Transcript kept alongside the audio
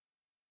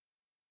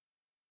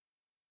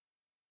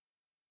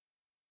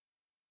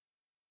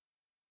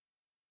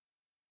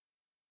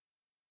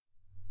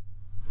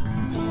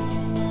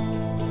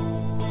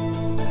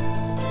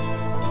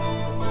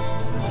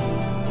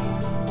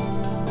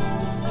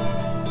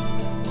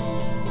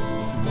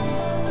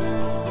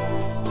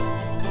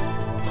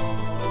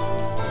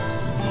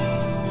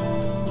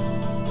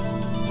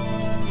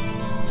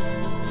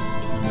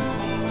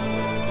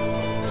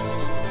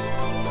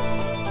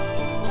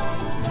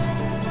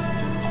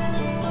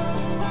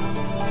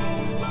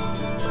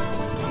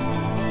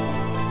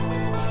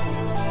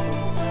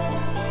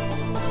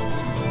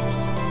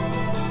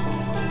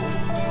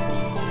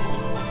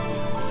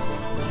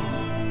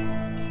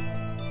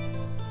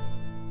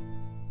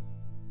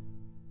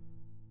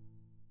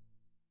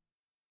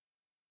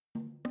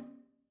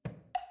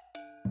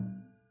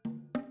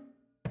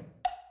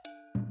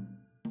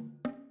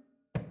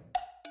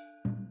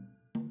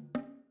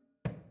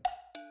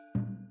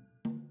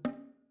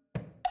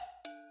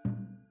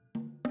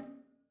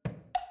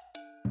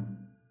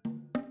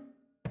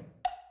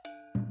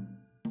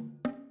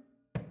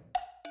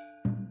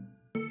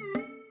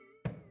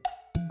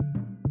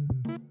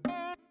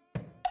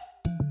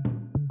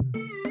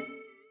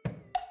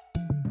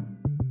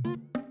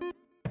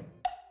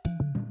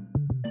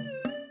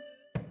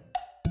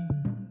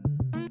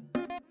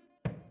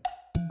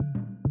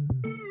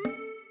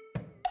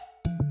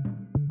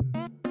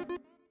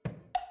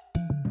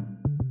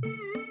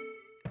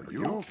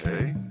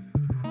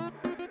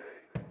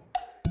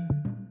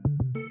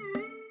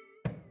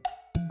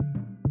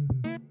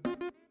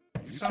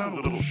sound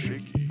a little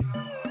shaky.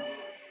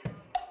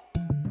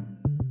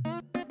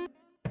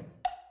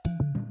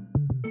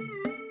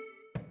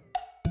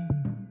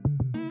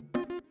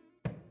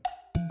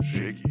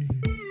 Shaky.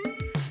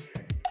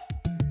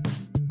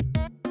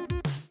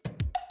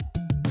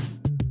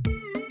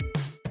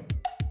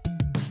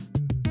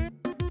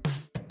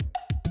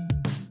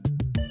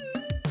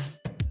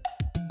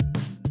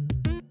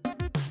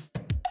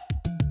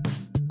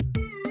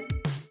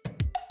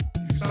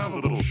 You sound a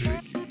little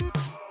shaky.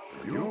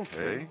 Are you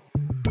okay?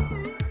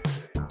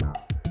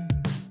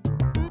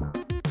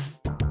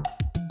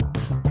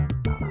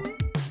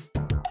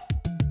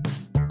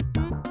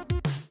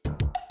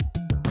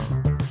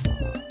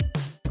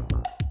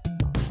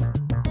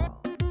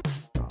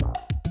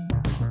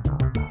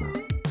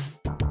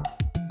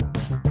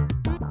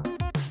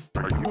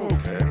 Are you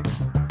okay?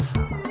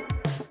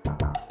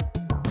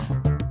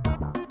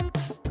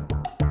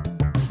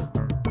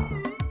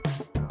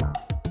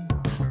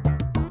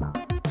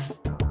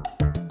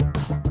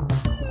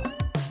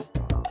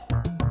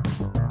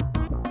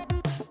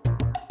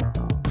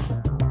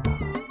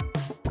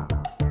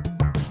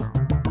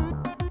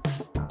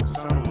 You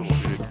sound a little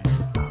shaky.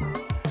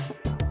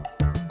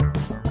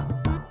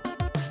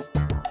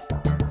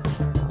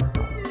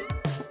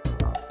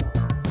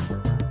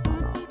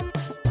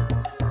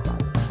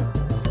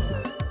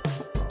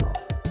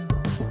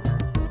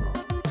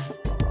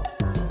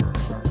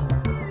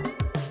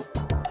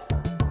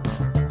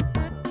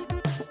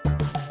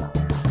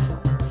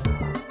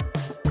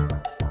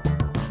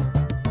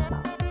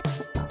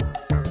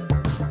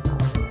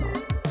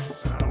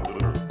 Sound a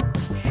little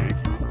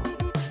shaky.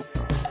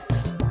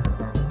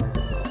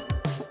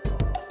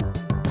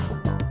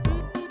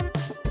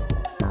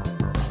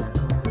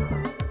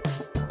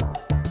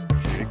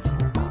 Shaky.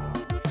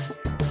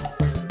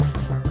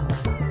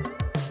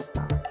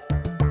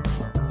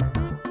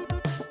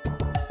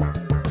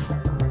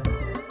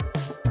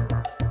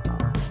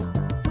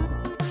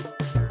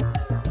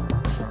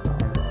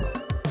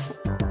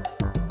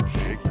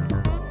 Shaky.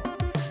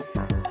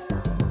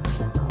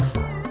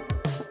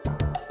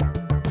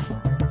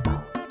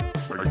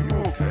 Are you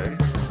okay?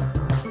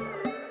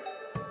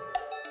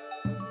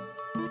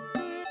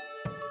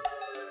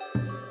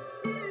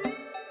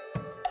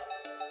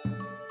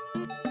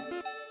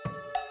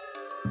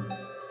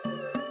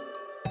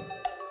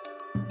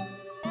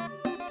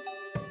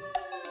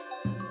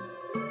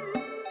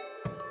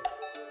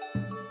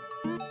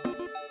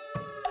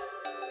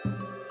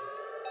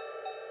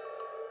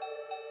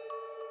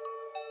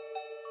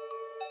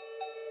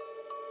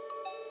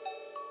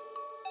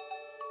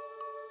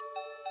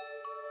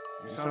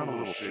 You sound a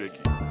little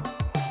shaky.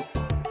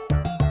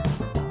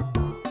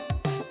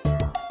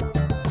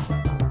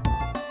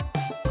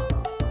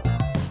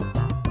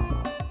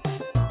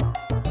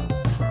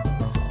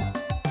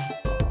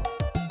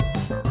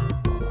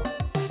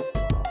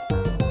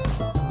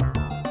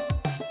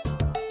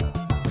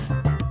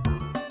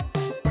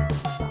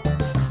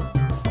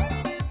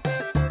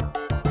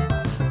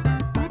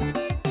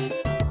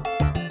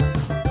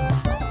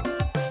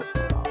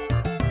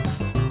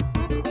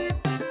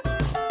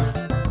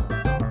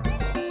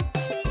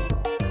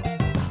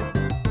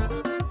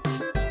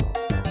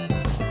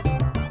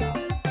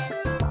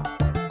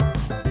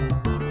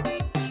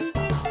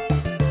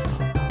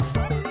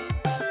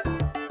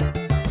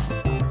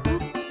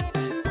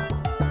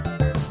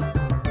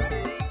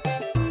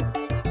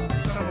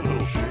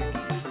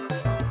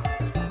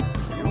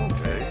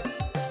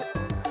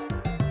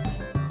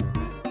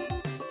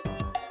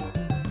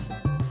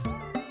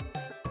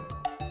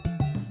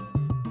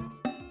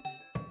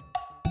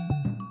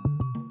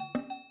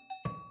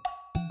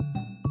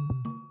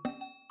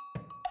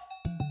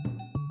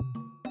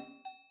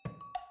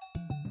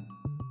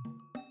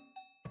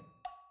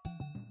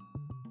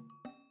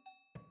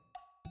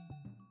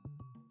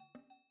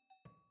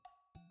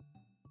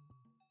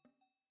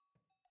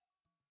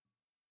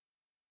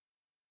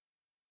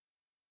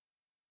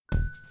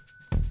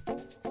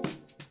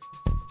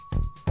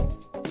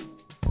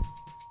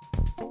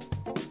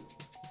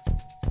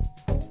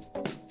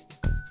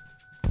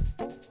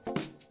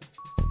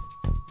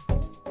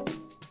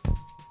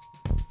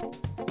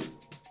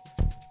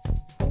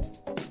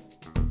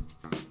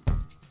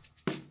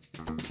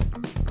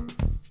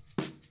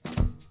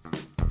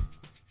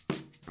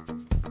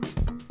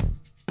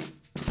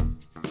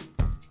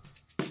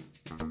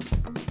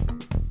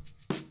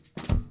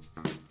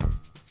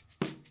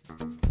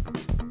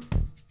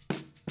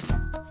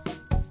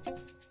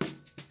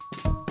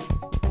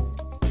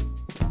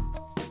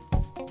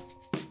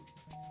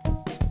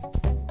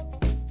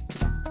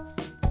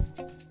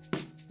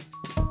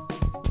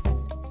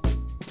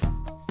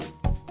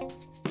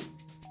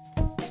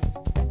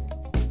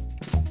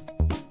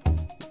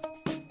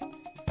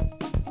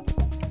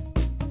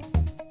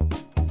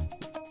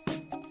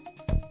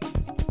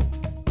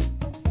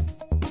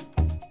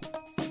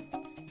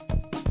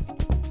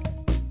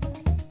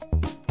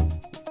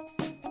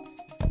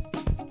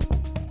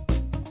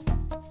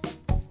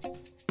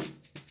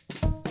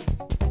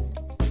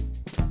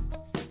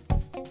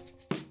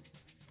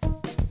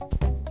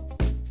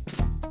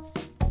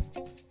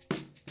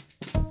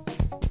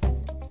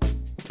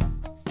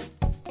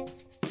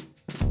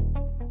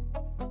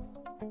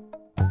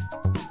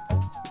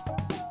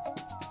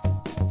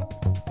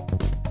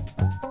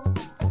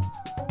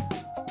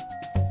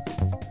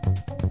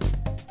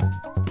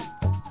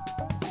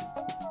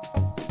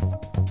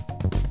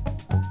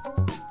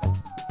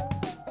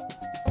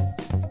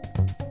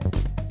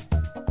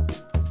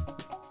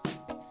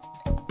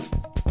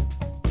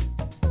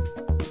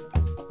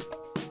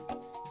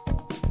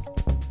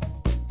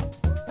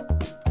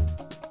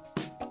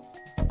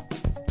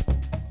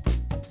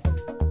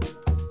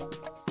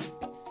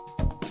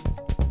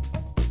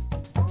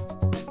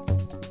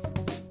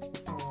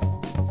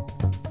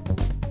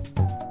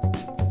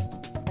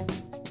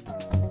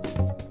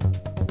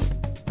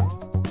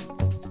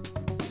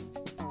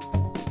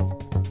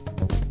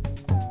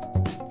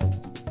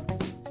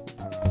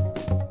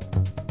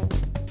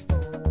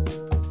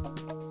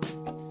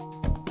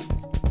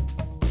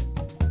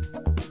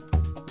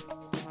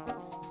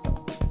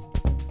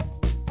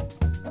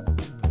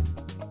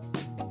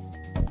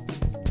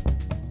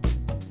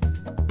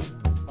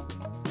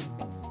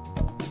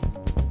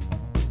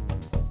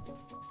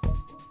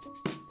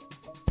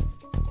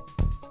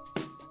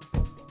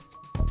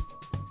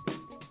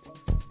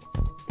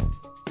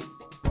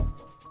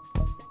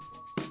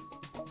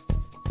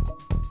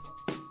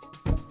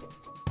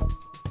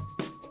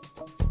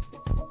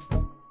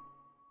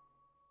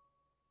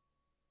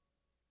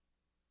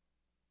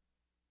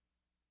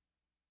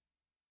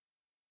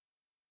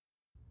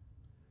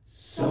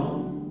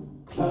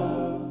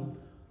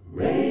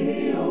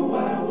 know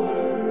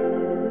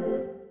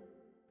our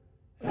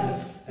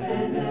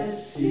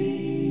FNSC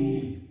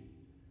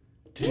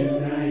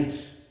tonight.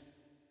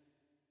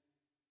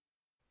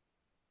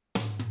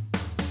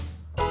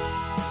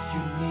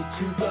 You need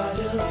to write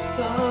a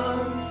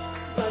song,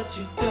 but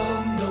you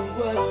don't know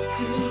what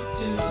to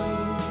do.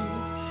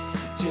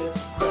 Just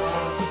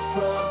grab a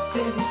prompt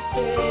and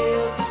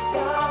sail the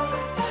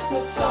skies.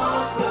 Let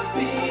song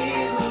be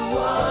the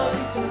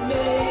one to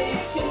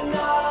make your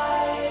night.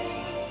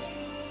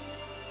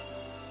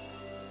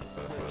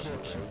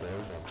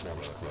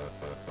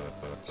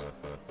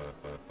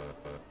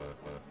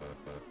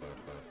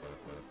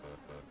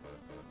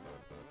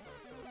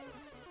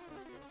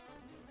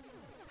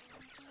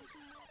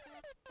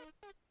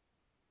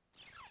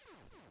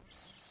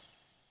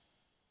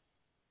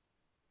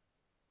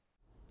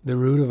 The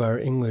root of our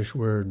English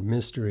word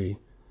mystery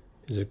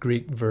is a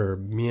Greek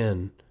verb,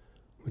 mien,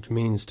 which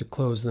means to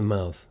close the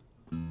mouth.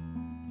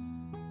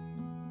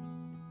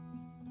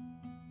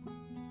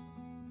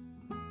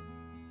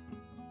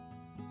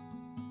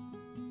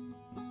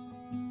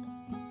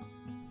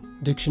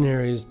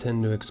 Dictionaries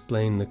tend to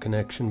explain the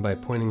connection by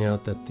pointing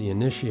out that the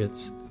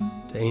initiates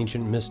to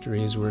ancient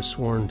mysteries were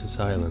sworn to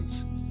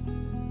silence.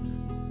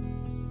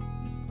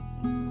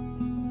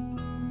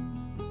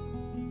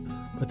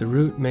 But the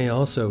root may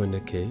also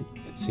indicate,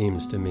 it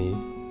seems to me,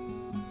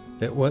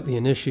 that what the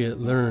initiate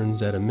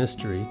learns at a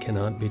mystery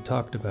cannot be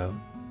talked about.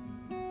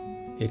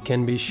 It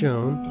can be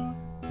shown,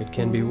 it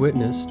can be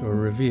witnessed or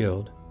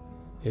revealed,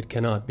 it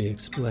cannot be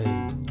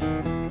explained.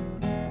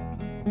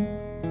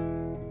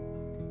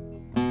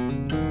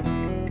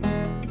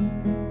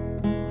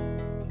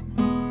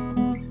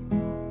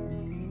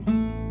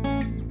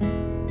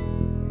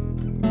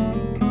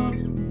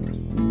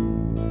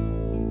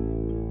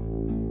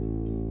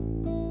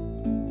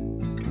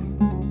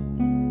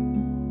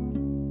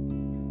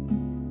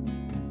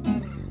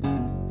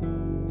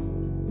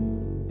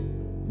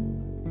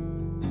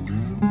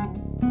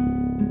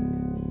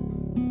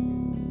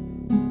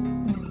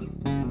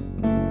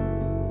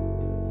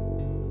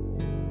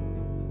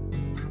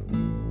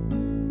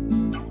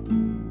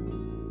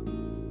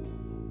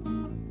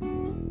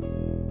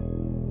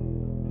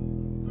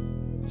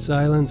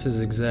 Silence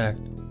is exact.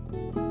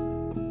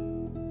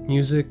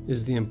 Music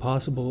is the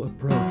impossible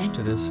approach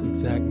to this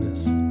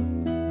exactness.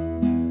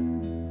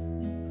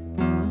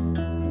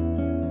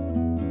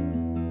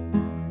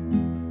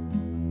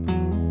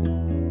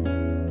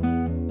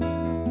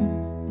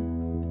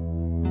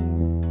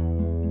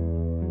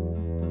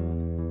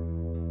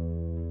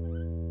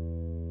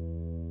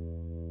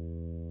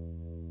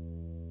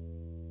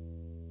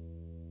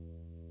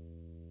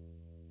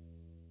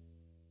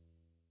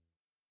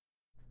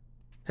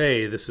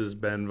 Hey, this is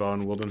Ben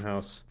von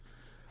Wildenhaus.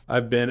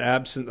 I've been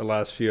absent the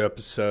last few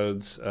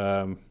episodes.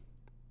 I've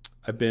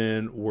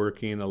been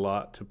working a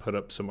lot to put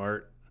up some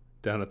art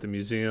down at the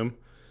museum.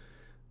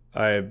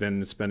 I have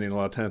been spending a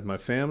lot of time with my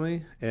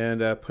family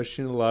and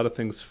pushing a lot of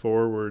things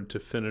forward to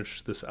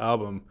finish this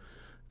album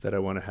that I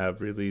want to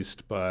have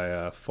released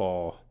by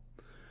fall.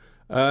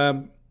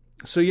 And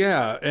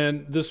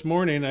this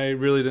morning I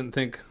really didn't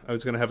think I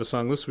was going to have a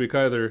song this week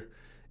either,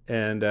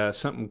 and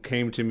something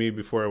came to me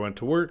before I went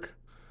to work.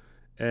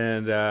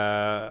 And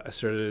I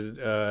started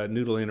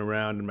noodling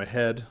around in my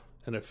head,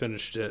 and I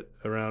finished it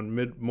around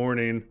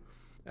mid-morning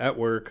at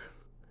work,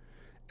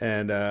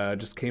 and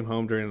just came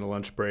home during the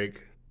lunch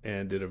break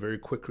and did a very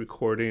quick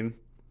recording.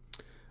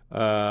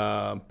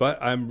 But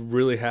I'm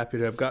really happy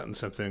to have gotten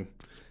something.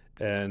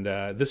 And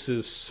this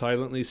is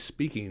Silently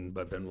Speaking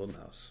by Ben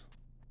Wildenhaus.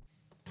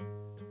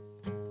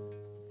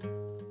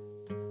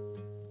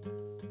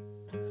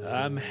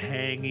 I'm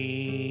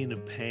hanging a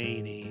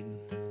painting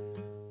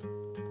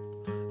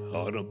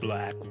on a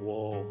black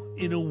wall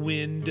in a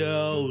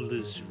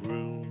windowless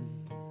room.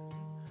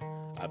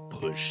 I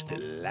push the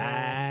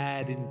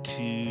light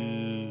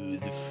into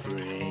the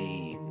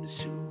frame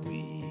so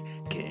we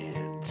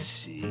can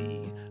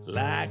see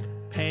like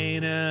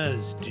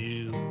painters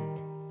do.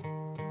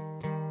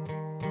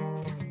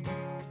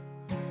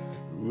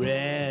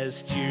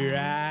 Rest your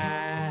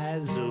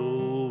eyes,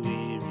 oh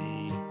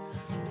weary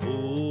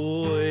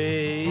voyager.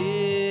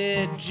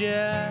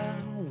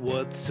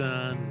 What's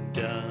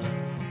undone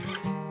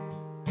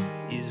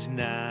is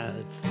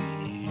not for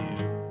you.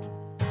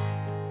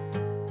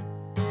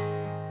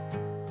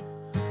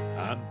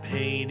 I'm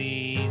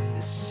painting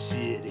the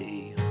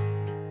city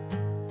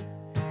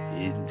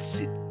in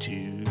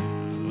situ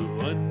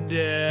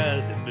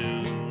under the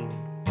moon.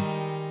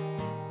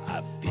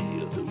 I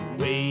feel the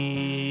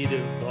weight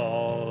of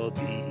all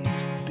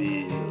these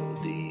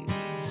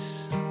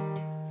buildings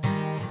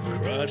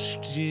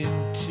crushed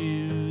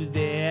into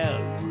their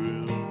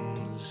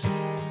rooms.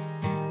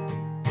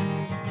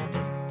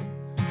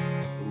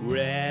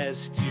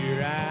 Rest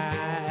your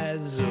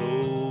eyes,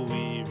 oh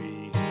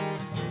weary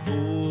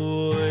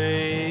voyager.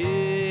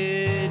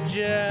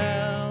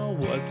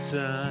 What's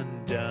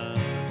undone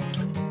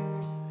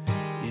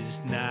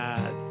is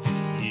not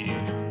for you.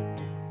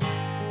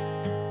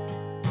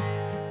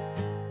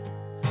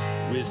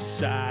 We're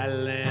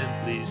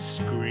silently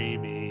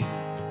screaming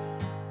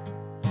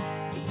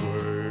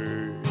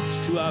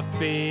to our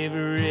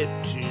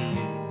favorite tune.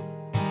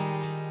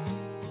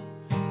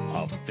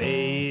 Our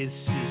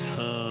faces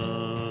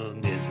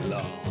hung as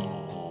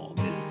long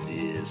as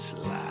this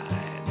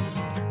line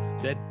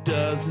that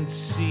doesn't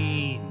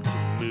seem to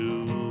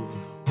move.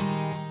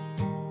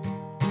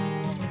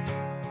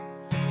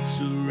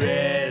 So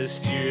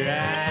rest your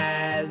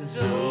eyes,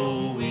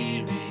 oh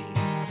weary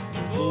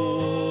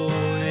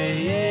voyager.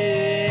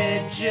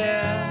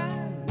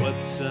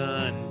 What's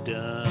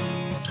undone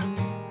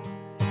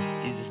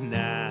is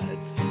not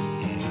for you.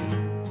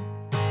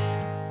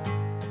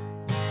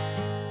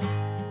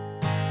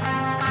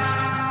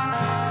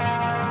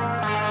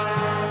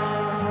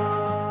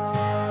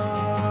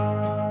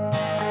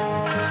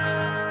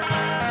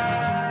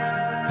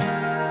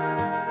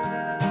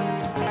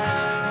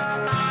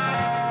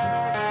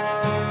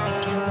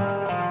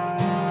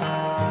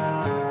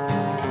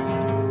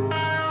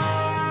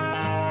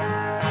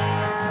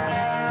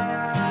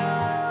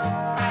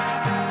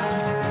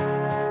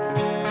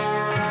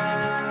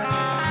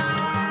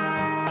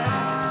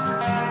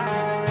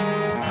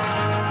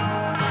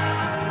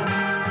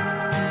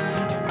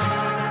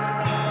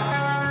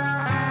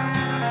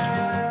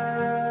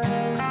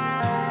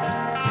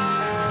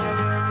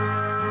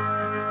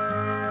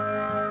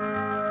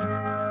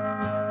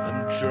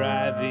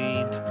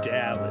 Driving to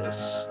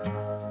Dallas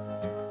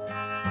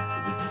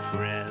with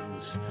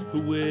friends who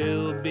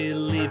will be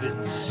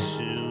leaving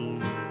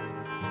soon.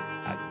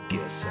 I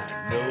guess I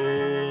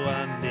know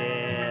I'll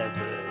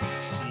never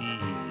see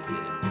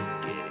them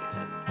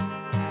again,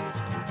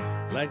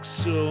 like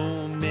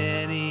so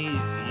many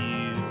of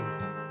you.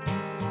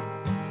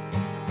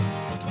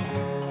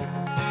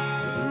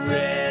 So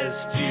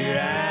rest your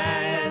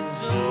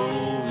eyes,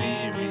 oh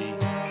weary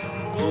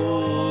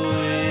voyager.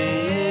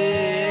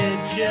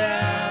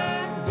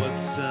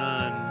 What's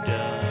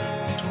undone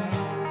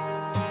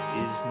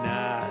is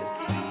not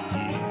for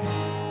you.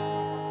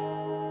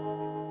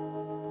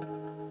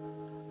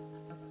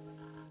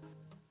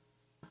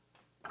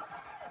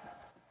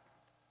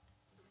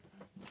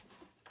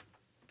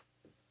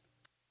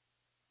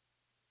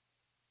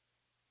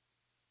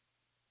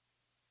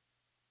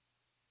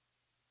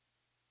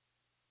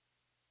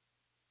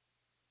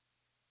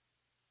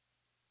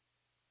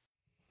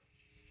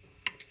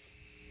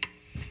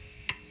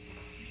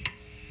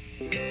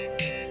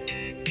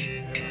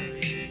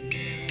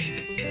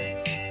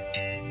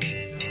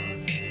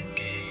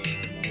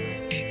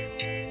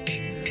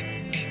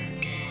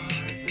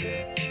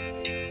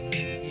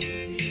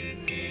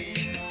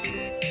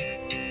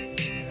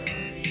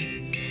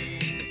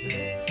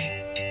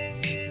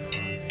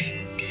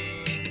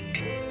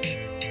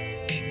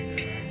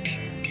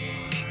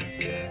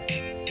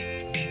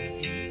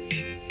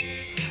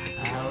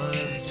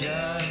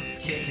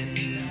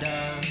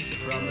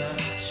 From the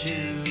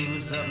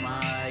shoes of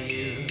my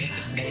youth,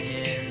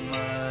 making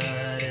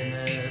mud in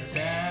the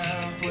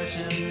town,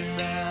 wishing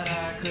that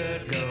I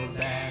could go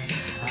back.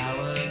 I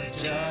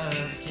was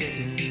just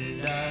kicking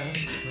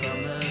dust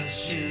from the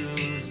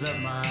shoes of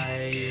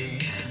my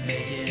youth,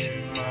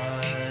 making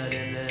mud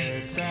in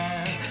the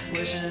town,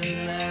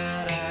 wishing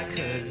that I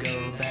could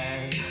go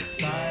back.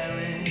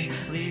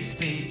 Silently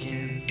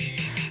speaking,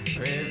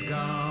 prayers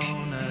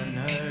gone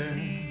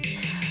unheard,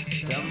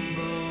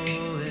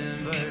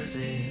 stumbling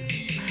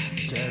verses,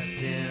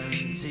 just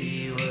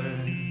empty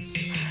words.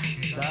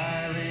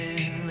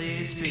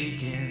 Silently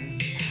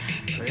speaking,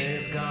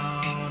 prayers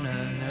gone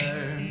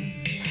unheard,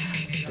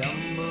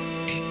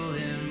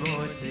 stumbling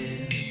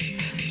voices,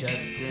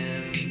 just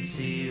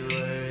empty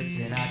words.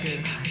 And I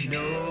could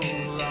no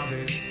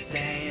longer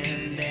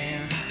stand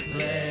and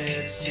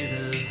pledge to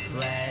the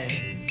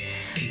flag,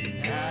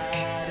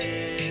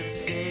 United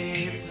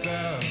States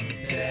of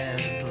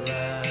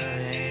Bethlehem.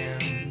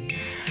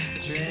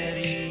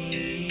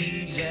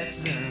 Trinity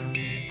Jetson,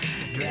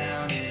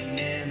 drowning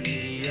in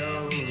the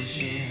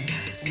ocean,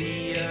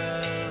 sea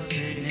of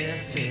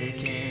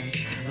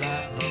significance,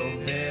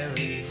 lipo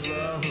belly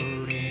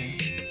floating.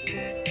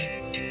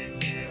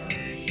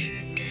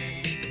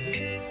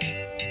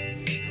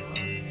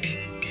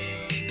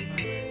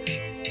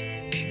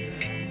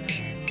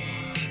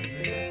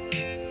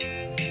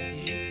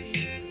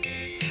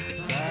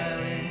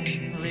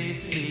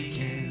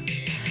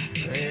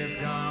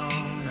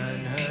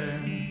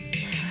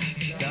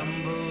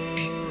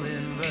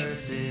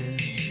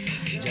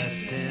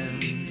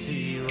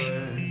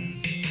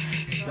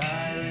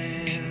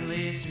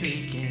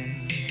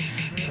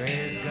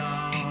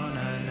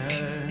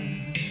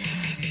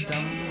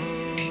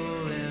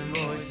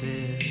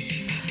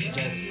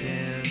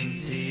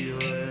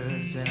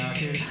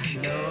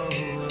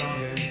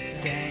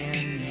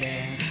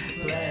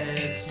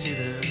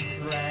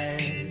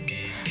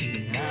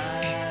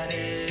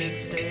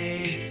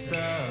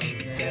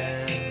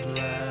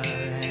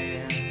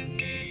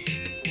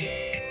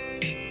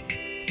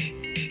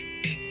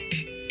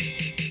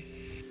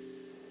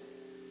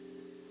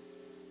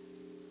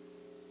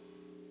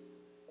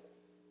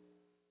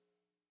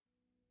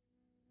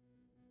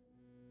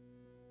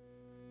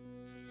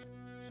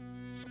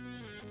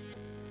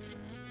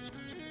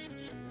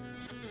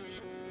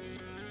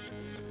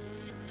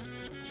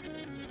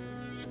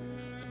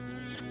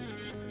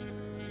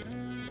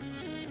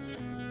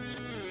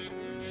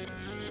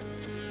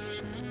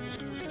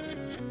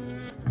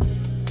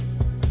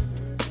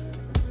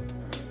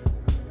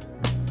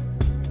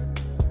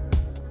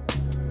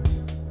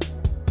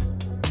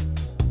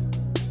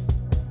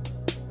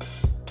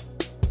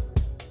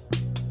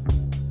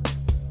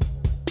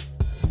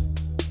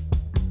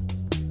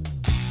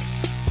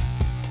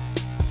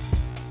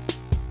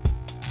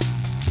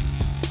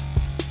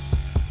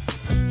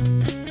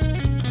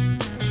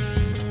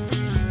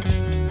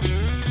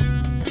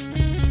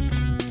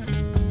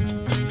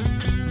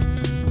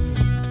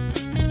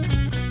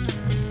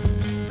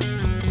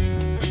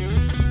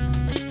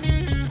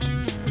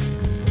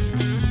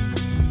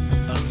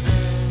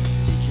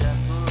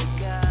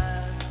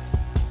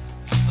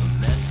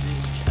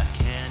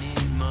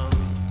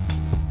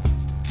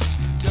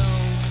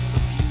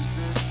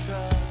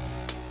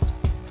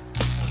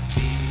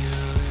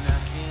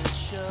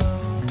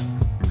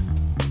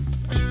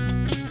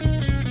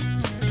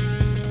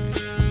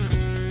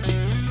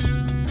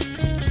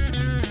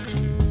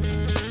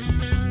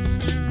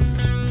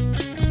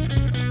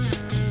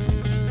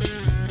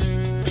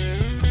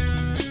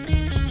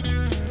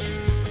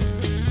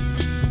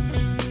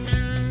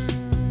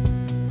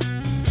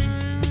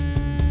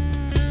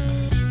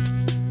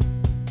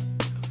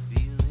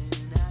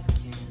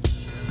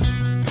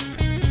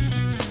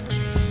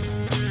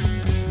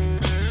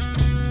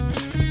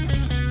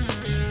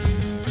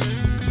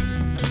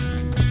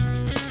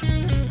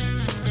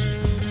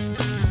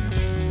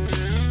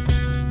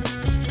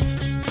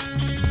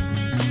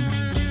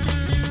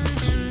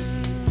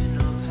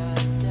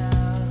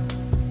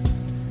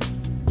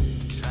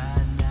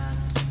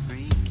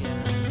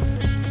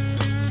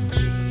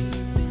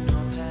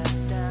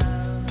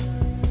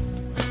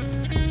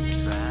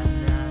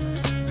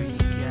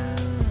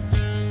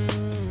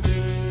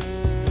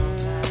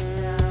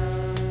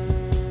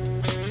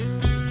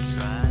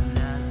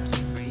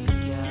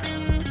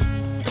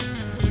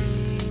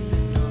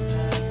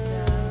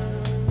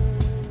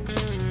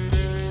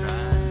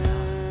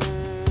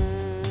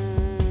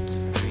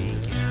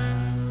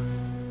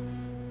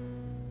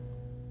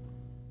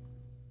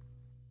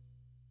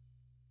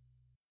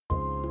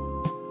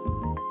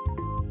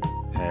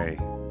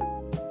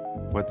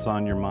 What's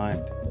on your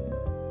mind?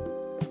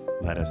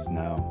 Let us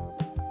know.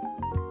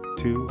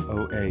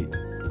 208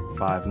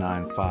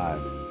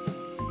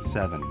 595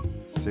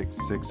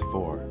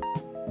 7664.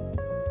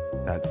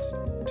 That's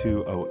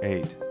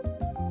 208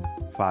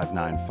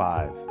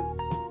 595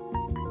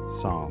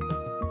 song.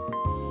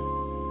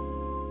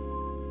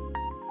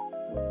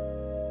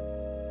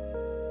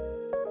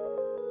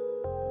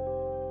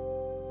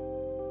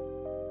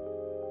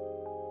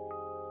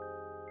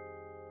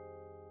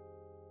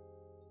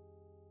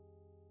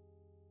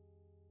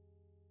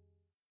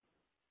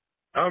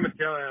 I'm gonna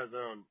tell you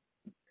on.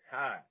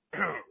 Hi. It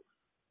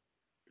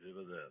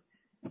was it.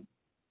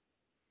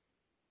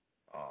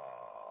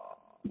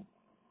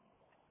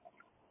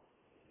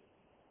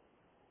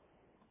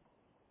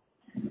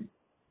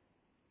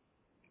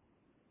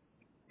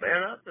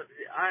 Man,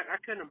 I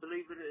couldn't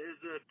believe it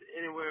is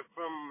anywhere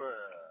from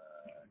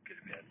could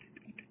have been.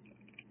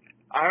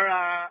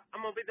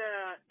 I'm gonna be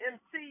the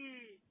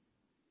MC.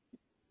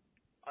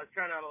 I was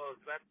trying out a little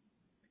bit.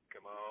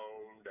 Come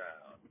on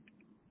down.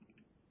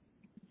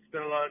 It's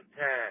been a long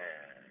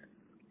time.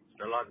 It's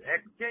been a long. I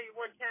can tell you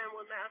one time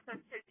when I tell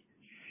you.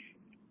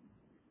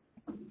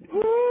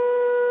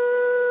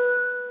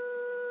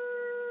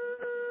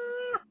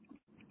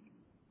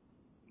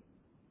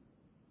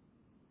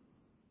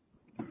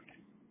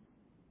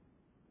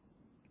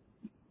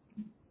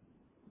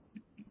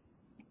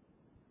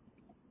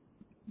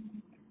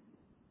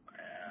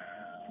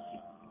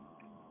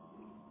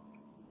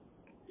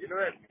 You know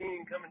that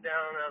scene coming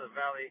down out of the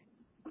valley,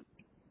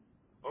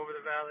 over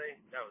the valley?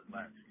 That was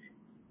last week.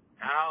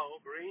 How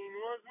green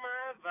was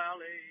my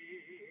valley?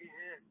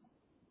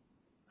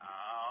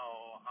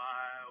 How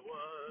high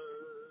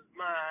was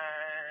my?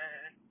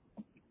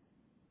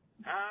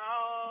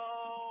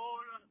 How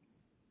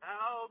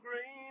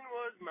green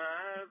was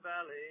my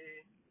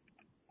valley?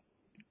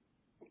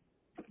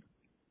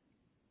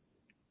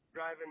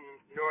 Driving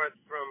north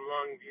from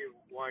Longview,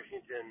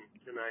 Washington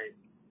tonight,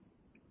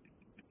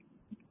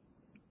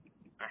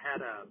 I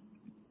had a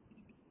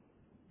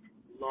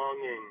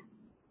longing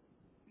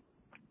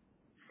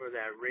for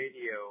that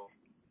radio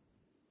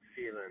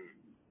feeling.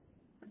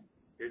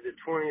 There's a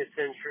 20th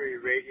century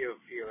radio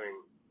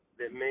feeling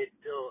that may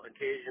still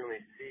occasionally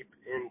seep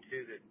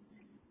into the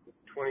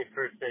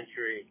 21st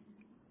century.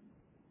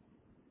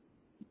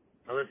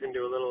 I listened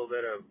to a little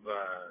bit of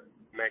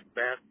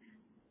Macbeth,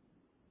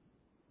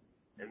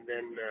 and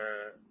then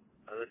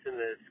I listened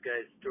to this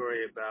guy's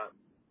story about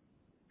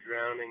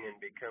drowning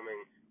and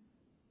becoming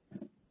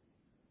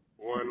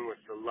one with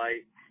the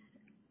light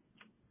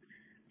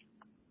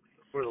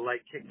before the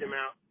light kicked him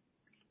out,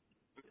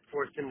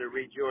 forced him to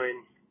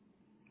rejoin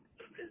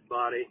his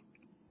body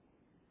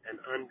and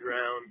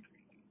undrown.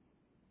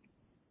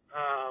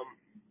 I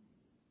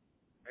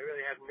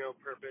really have no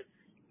purpose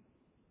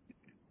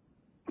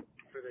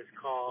for this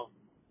call.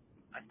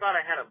 I thought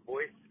I had a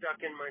voice stuck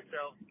in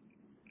myself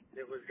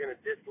that was going to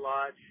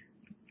dislodge,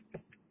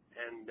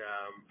 and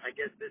I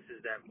guess this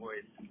is that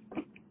voice.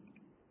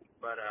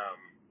 But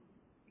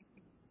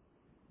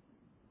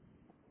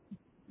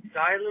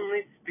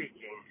silently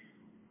speaking,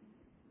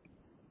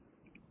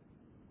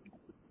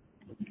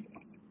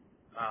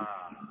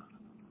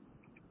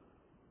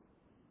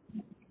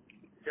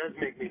 it does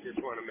make me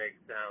just want to make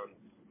sounds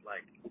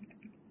like,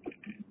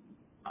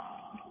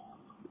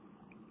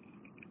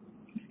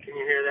 can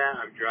you hear that?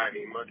 I'm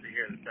driving. You mostly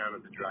hear the sound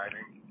of the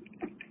driving.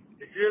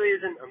 This really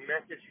isn't a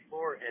message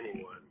for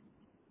anyone.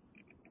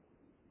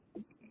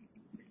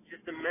 It's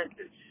just a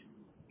message.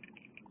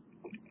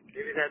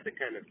 Maybe that's the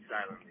kind of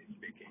silently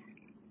speaking.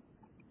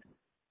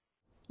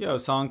 Yo,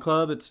 Song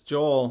Club, it's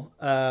Joel.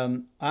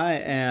 I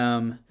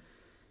am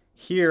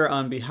here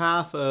on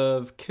behalf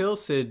of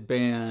Killsid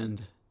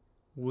Band.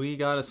 We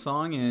got a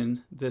song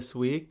in this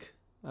week.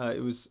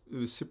 It was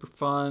super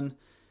fun.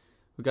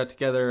 We got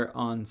together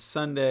on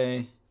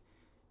Sunday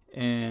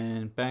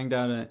and banged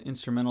out an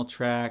instrumental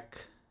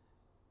track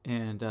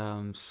and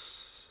kind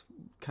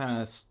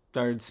of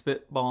started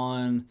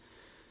spitballing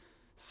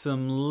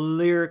some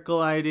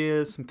lyrical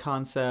ideas, some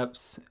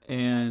concepts,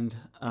 and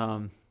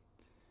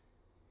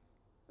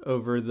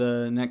over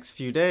the next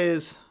few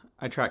days,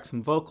 I tracked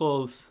some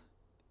vocals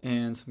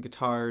and some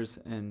guitars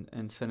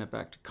and sent it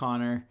back to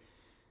Connor.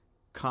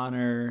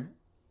 Connor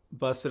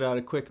busted out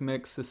a quick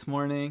mix this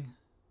morning,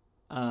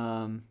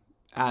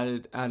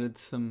 added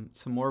some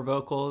more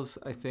vocals.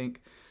 I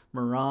think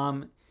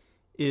Maram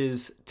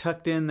is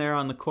tucked in there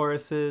on the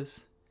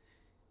choruses,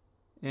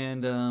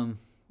 and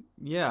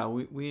yeah,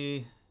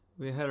 we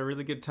had a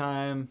really good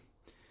time.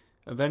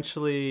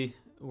 Eventually,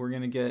 we're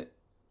gonna get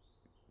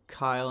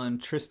Kyle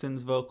and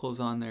Tristan's vocals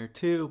on there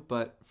too,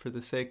 but for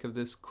the sake of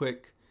this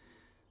quick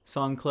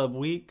Song Club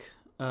week,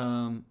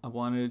 I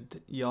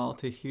wanted y'all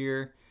to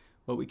hear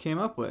what we came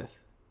up with.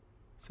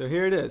 So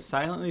here it is,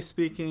 Silently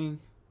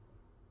Speaking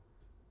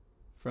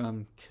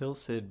from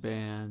Killsid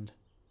Band.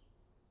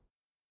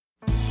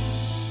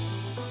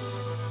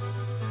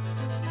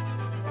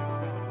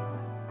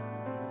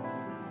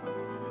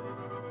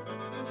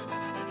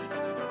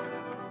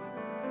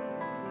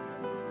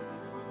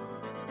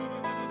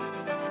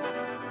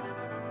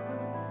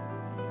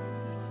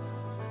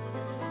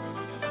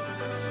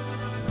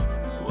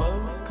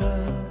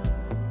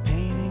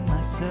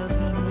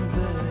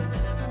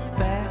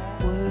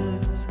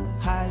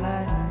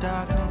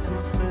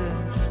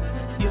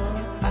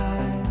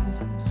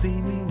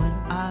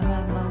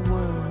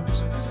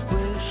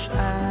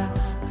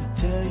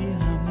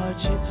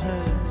 much it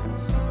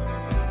hurts.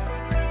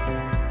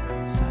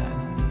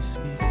 Silently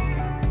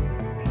speaking.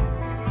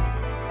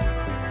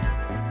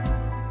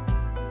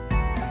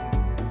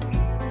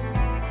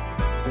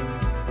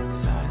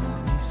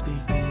 Silently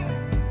speaking.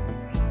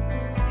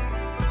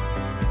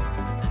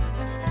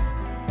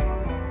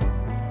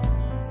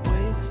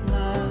 Waste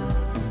not,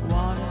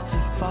 wanted to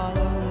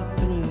follow it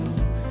through.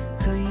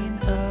 Clean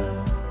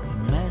up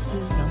the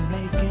messes I'm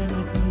making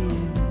with you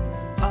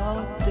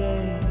all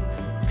day.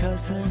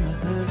 Cussing,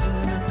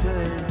 rehearsing a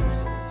curse.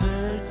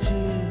 Heard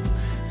you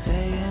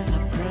saying a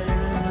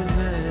prayer in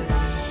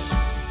reverse.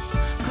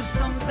 'Cause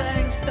some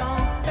things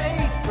don't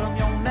fade from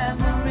your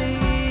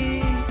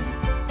memory.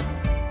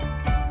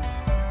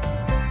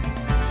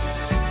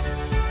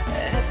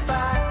 And if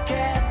I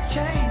can't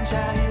change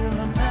how you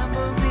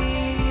remember me,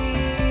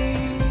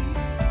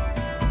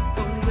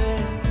 well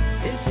then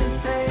it's the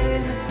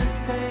same, it's the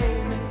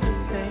same, it's the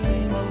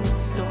same old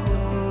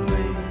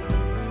story.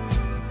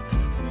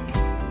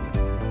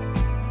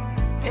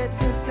 It's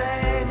the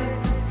same,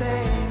 it's the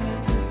same,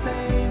 it's the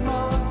same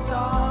old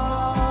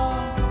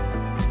song.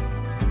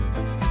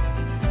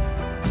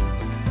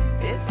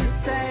 It's the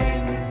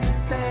same, it's the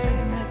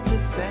same, it's the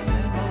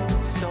same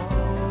old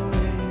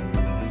story.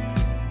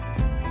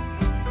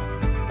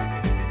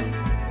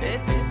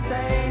 It's the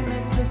same,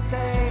 it's the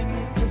same,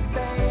 it's the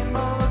same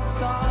old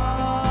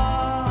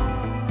song.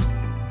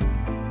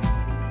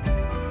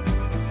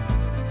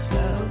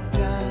 Slow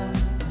down,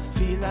 I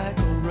feel like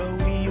a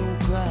rodeo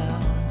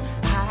clown.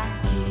 High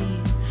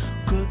heat,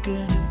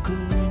 cooking and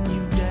cooling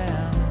you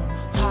down.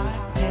 Hot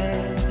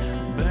head,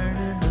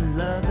 burning the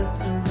love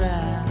that's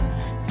around.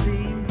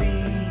 See me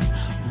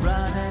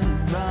running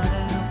and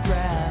running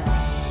around.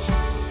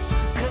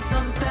 'Cause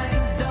some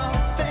things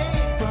don't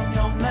fade from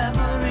your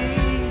memory.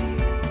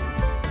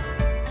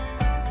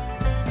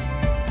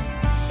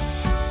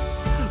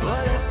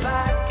 What if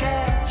I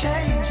can't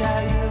change how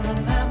you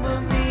remember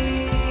me?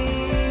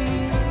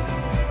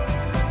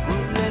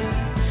 Well then,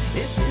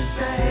 it's the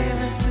same,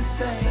 it's the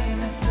same,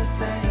 it's the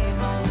same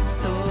old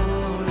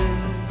story.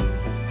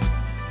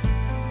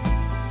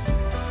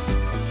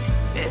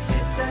 It's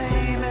the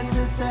same, it's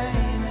the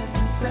same, it's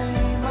the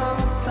same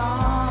old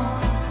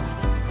song.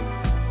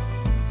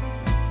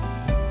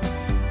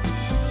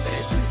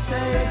 It's the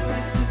same,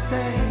 it's the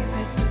same,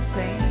 it's the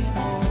same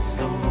old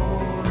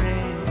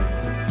story.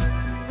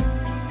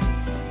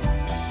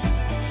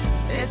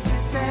 It's the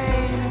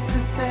same, it's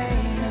the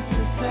same, it's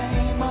the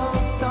same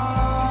old song.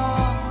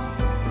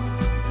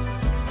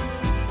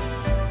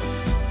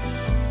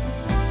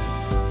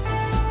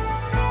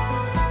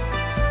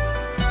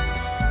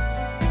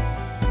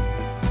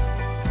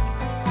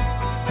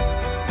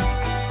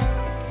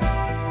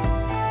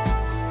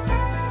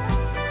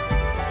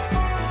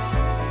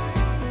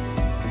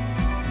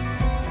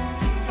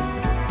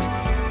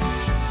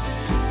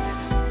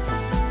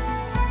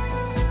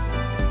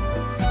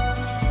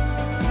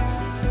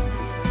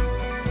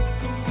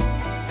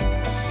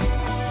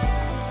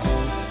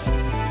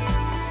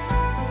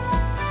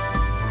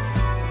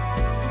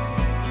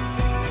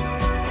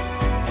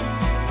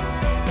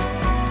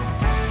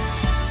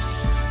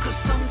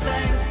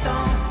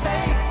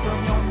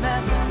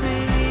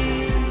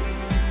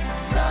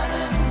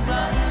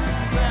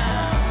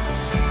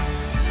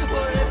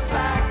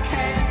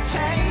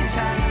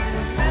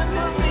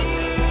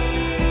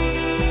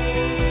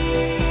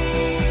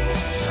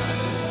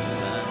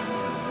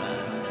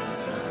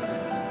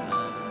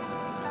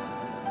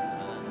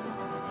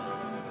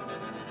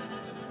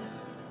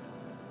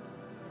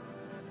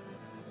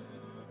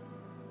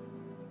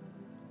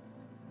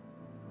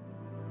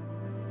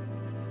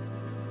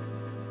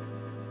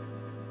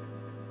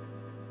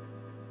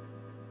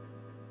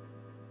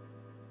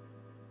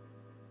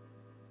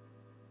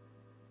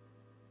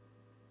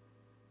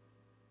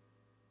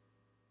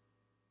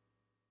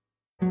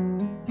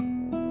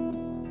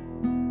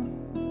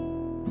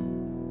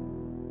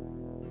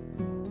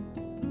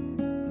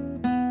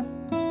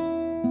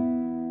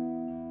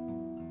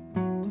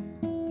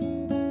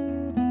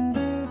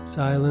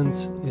 Silence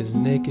is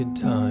naked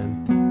time.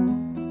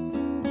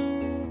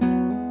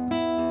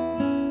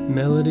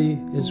 Melody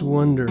is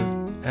wonder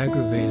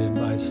aggravated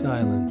by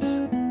silence.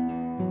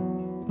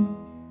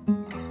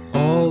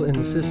 All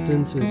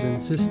insistence is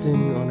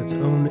insisting on its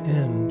own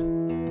end.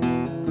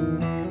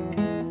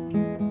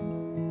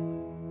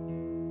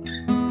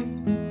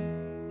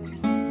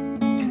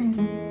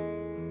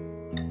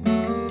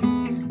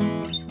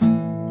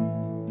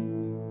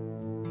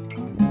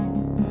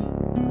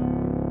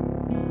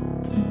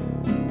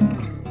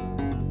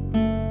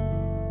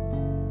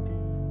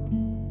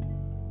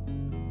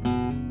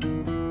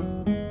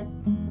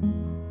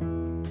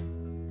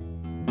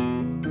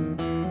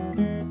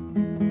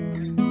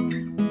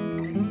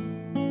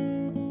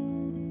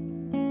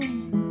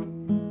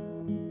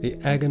 The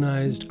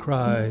agonized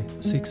cry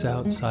seeks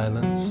out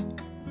silence.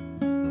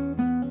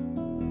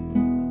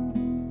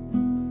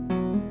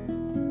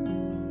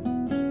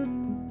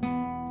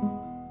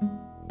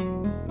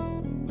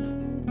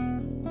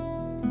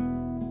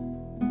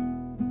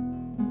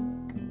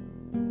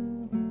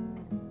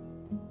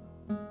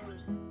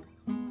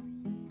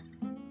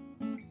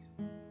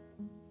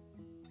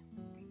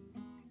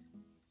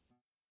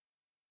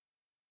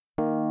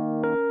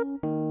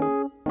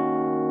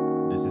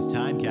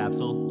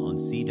 Capsule on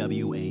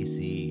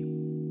CWAC.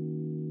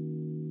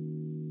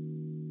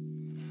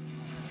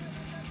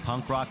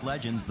 Punk rock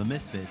legends, the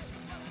Misfits,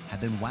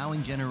 have been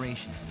wowing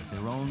generations with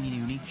their own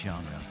unique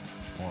genre,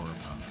 horror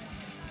punk.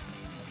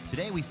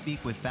 Today we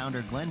speak with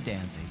founder Glenn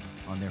Danzig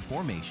on their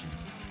formation,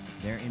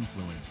 their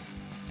influence,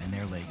 and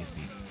their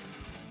legacy.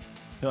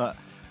 Yeah,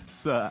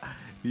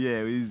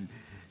 we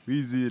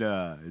was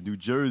in New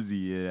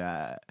Jersey,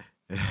 and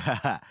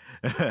I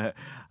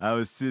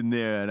was sitting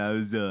there, and I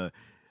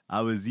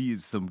was eating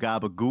some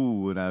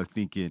gabagool, and I was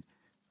thinking,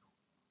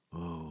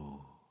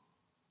 oh.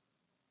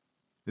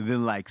 And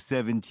then like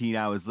 17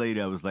 hours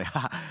later, I was like,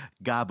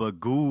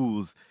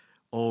 gabagools.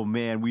 Oh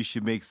man, we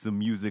should make some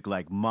music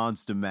like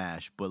Monster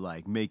Mash, but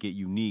like make it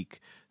unique.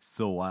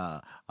 So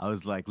I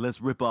was like,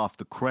 let's rip off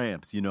the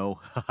Cramps, you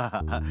know?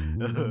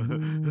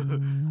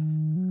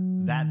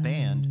 That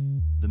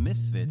band, the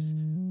Misfits,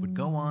 would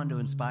go on to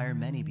inspire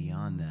many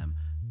beyond them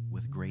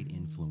with great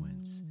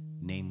influence,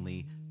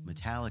 namely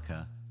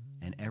Metallica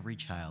and every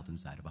child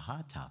inside of a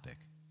Hot Topic.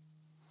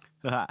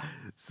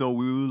 So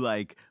we were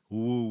like,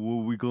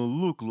 what we gonna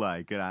look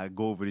like? And I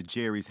go over to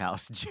Jerry's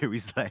house.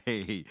 Jerry's like,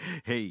 hey,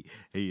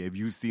 have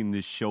you seen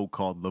this show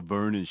called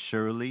Laverne and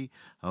Shirley?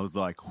 I was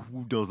like,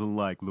 who doesn't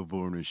like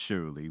Laverne and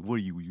Shirley? What are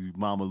you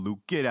Mama Luke?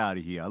 Get out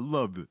of here. I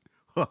love it.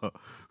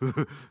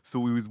 So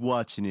we was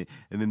watching it,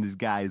 and then this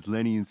guy is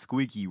Lenny and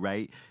Squeaky,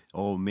 right?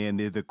 Oh man,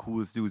 they're the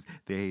coolest dudes.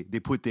 They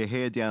put their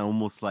hair down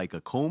almost like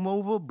a comb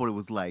over, but it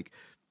was like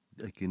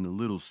in a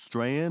little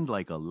strand,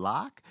 like a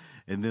lock.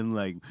 And then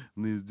like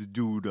there's the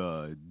dude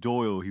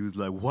Doyle, he was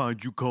like,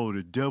 why'd you call it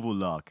a devil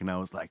lock? And I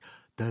was like,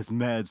 that's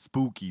mad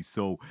spooky.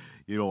 So,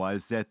 you know, I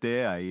sat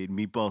there, I ate a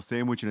meatball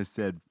sandwich, and I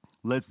said,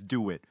 let's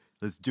do it,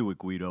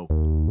 Guido.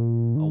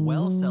 A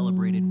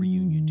well-celebrated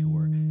reunion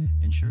tour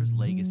ensures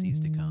legacies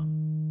to come.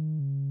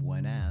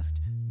 When asked,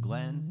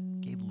 Glenn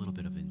gave a little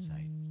bit of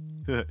insight.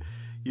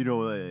 You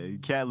know,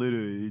 cat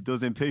litter, it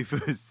doesn't pay for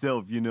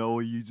itself, you know.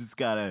 You just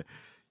gotta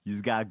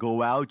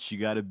go out, you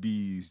gotta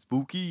be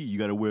spooky, you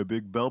gotta wear a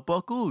big belt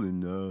buckle,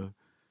 and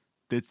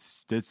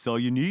that's all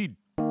you need.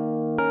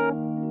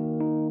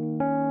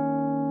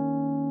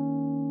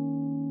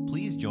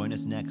 Please join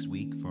us next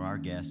week for our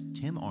guest,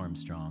 Tim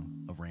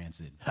Armstrong of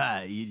Rancid.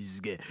 You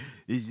just get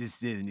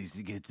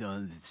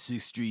on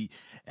 6th Street,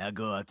 I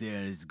go out there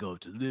and just go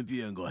to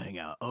Olympia and go hang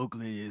out.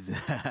 Oakland is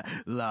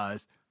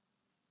Lars.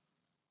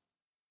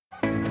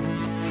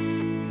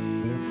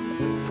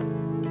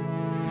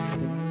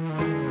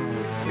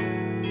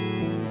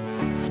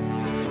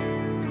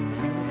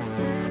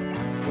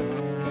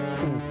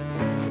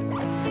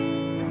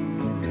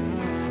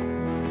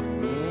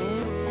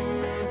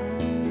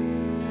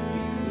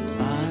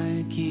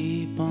 I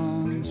keep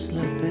on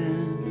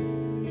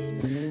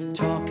slipping,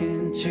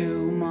 talking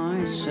to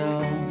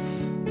myself,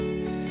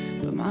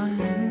 but my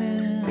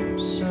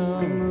lips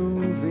are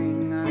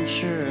moving, I'm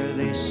sure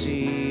they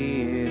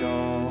see it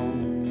all.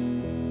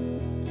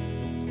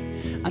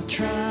 I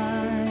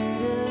try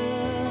to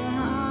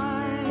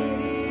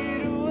hide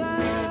it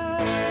away,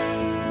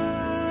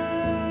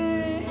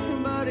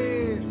 but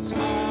it's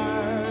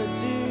hard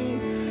to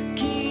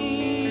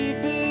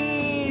keep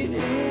it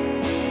in,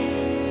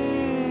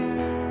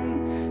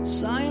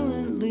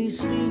 silently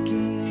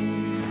speaking.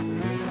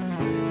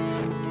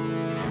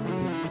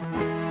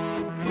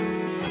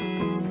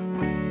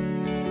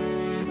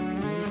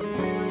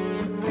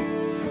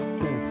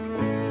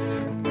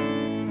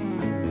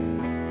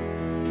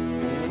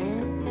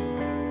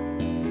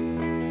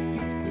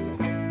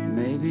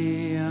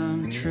 Maybe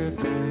I'm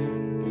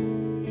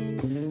tripping,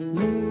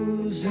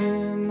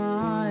 losing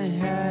my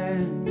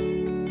head.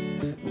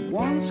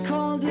 Once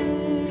called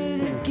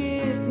it a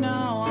gift,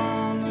 now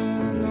I'm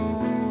an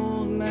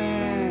old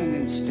man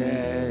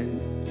instead.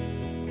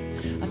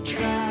 I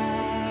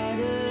try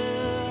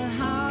to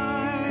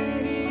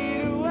hide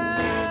it away,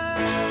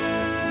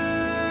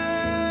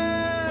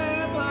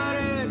 but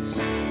it's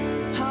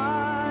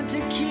hard to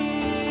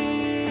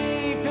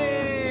keep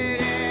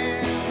it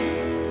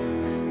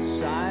in,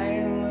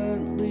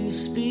 silently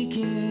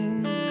speaking.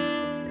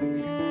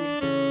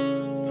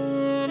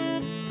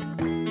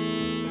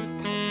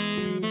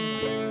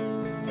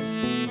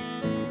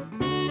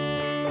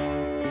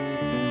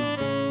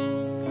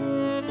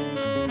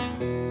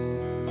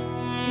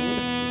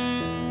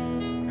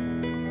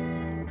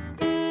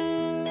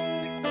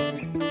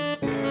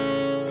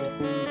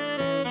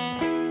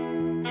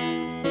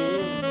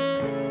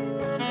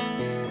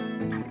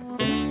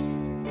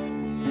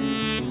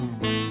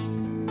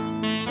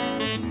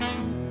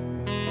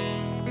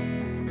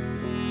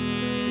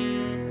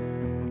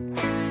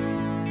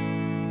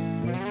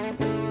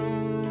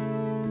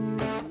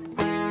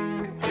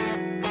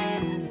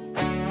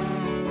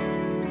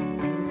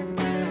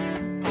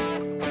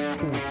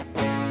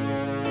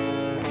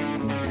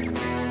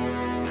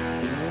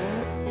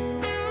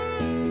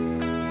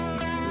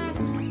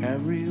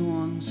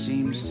 Everyone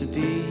seems to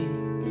be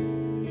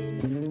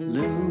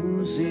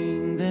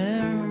losing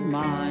their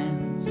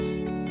minds.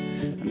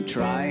 I'm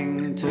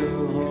trying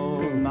to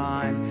hold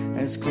mine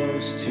as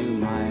close to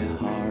my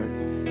heart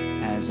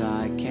as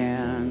I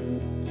can.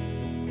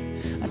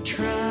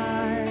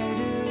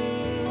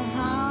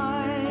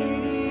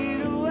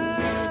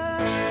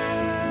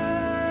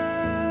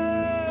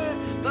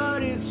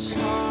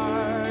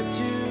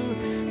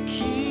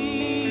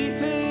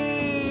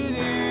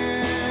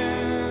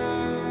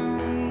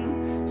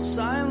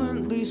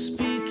 silently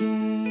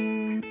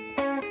speaking.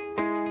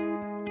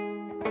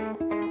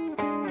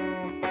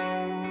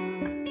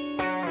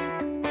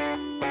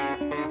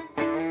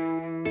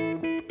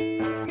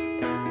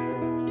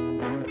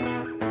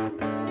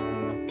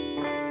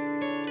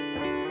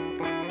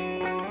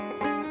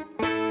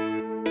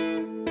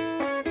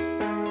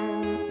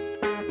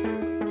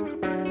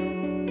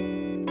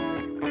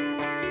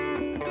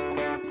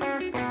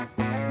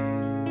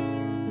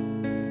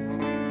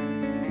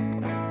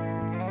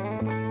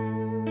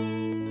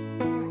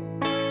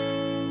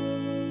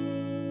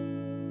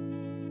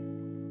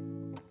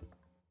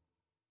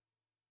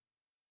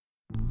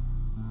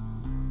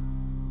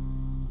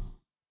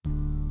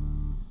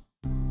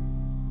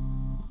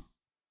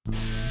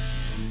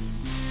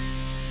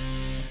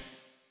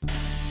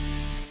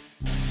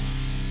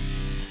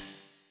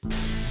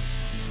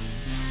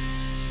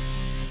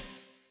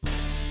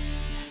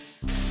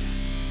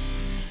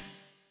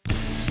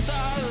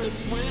 Silent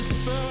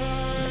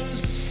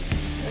whispers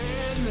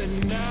in the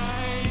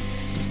night,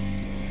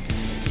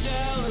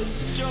 telling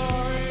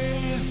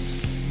stories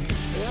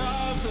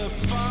of the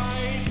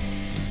fight,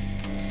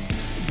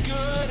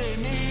 good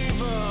and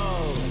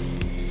evil,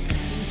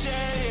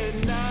 day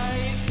and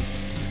night.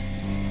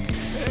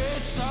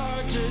 It's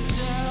hard to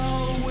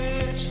tell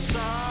which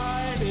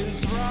side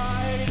is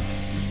right.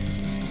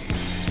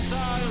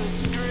 Silent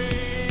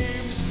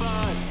screams,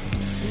 but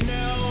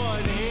no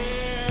one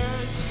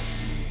hears.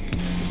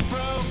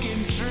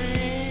 Broken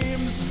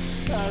dreams,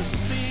 a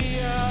sea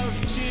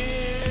of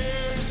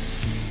tears,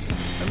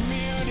 a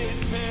muted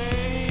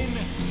pain,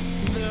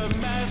 the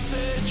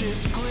message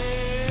is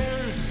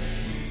clear.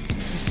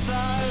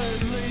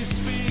 Silently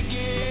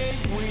speaking,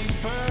 we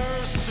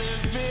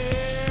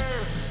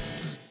persevere.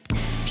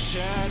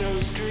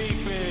 Shadows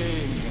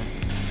creeping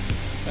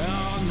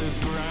on the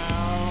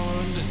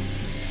ground,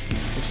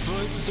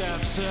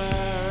 footsteps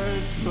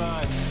heard,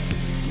 but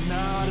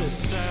not a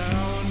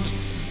sound.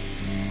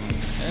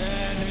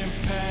 An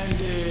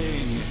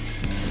impending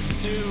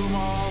tomb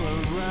all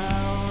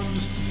around.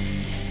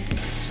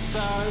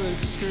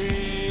 Silent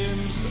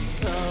screams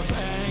of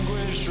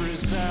anguish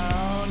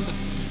resound.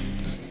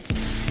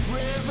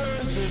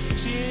 Rivers of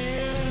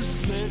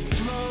tears that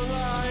flow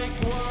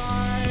like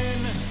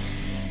wine,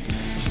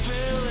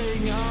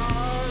 filling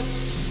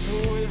hearts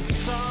with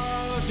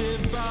sorrow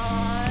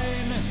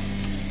divine.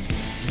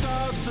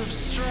 Thoughts of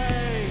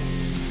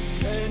strength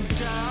and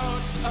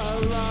doubt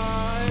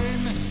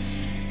align.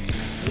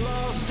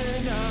 Lost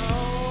in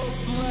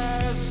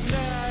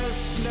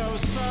hopelessness, no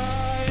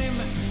sign.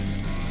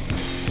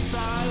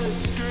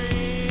 Silent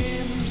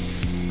screams,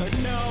 but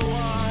no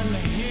one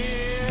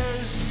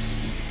hears.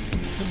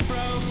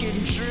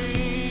 Broken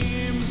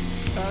dreams,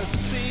 a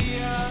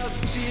sea of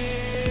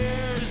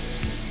tears.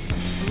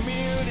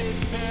 Muted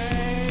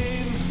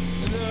pain,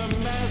 the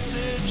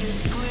message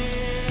is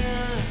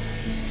clear.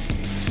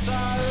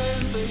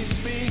 Silently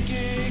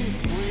speaking,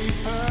 we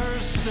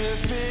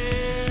persevere.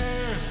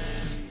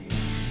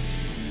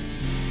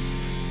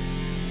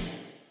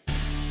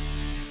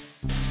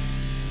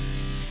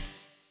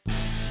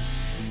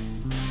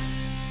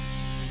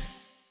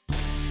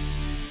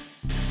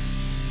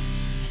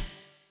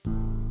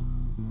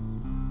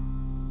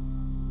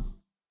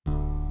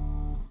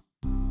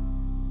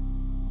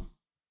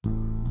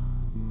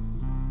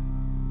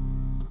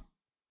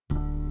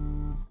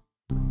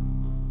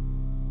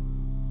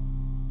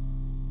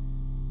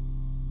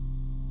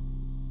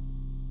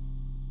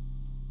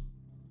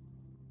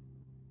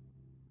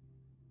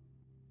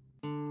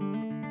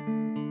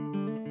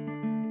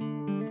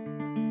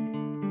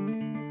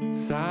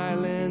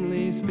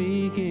 Silently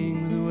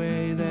speaking, the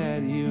way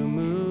that you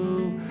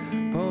move,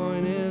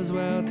 point is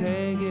well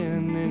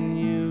taken and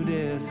you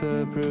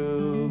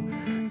disapprove.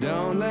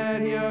 Don't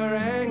let your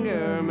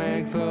anger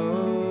make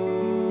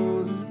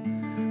foes.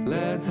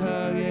 Let's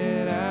hug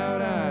it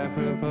out, I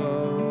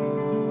propose.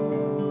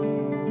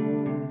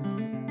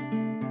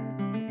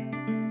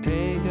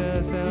 Take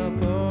a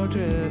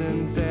self-portrait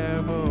and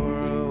stare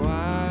for a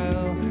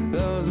while.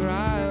 Those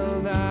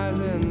riled eyes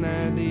and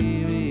that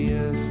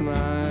devious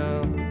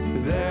smile.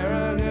 Is there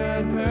a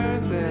good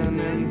person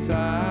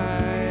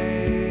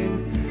inside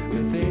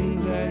with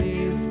things that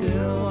you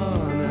still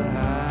wanna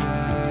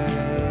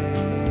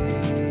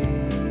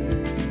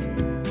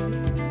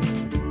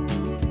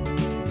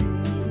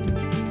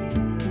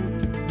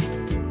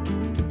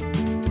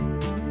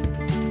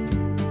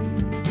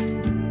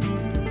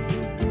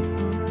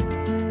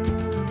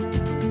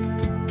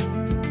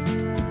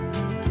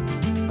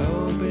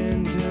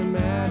open to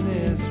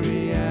madness,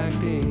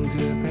 reacting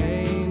to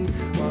pain,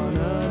 want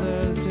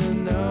others to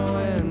know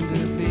and to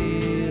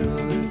feel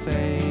the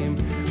same,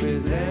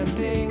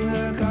 resenting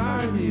the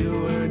cards you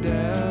were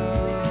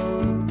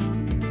dealt.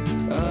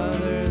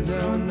 Others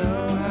don't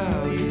know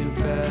how you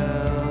felt.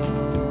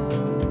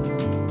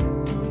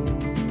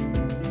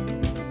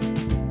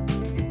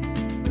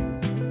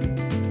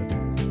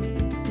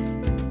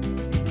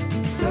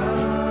 Some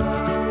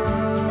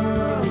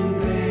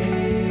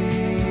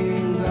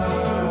things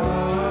are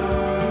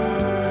hard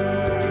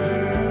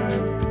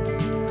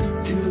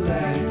to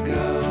let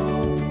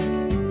go.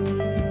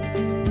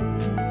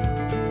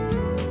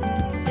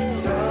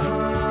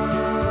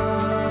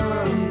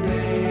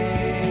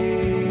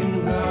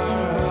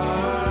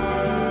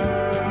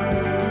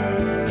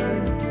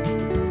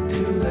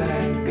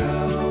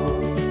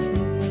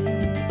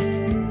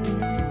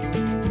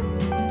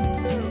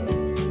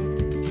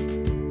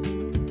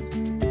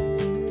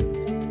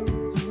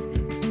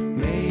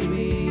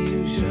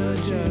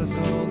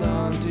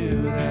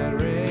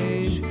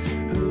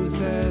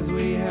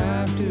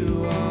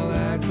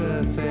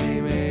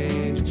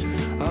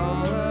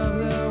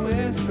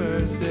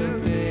 still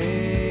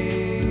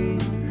sting,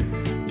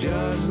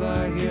 just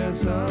like you're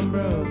some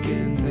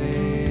broken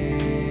thing.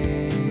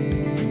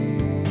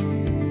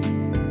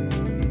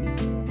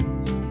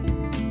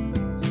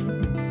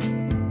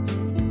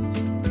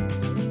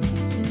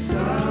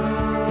 Some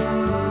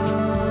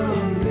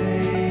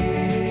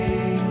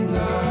things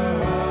are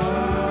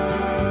hard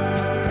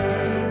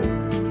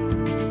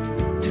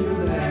to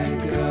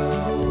let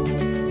go.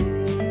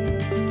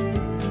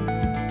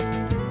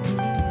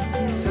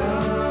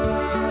 Some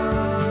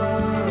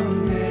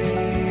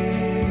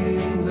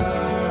things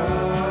are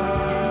hard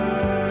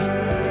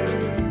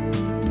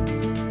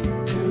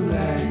to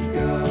let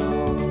go.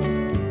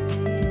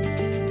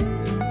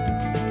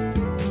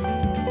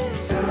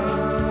 Some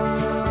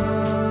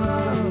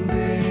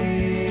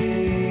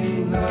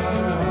things are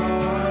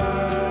hard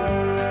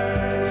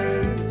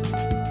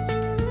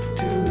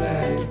to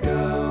let go.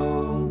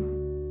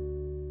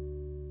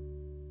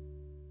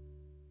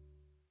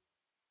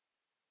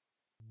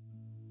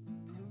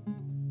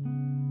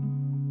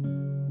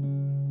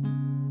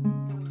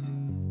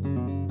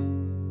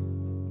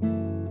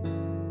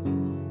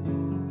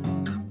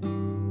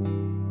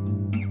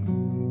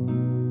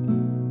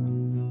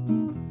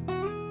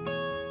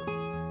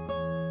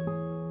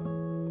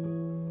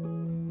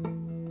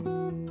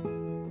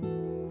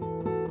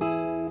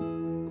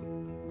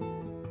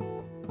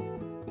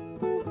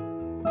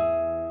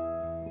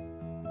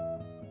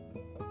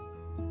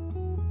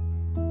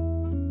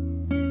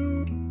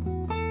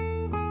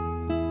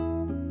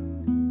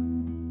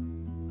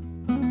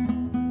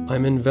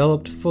 I'm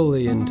enveloped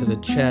fully into the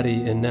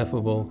chatty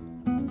ineffable.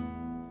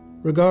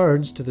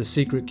 Regards to the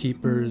secret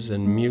keepers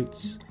and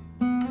mutes.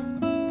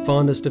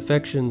 Fondest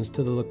affections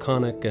to the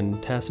laconic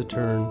and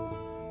taciturn.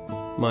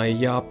 My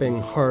yawping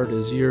heart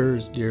is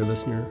yours, dear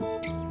listener.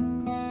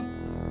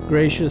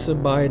 Gracious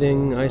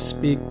abiding, I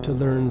speak to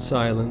learn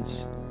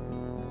silence,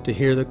 to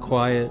hear the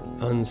quiet,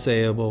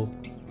 unsayable,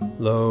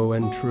 low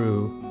and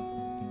true,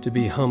 to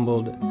be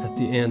humbled at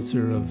the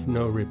answer of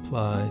no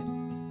reply.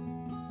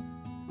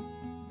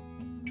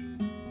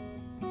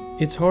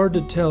 It's hard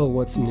to tell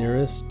what's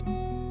nearest.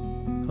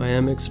 I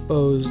am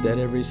exposed at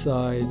every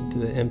side to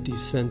the empty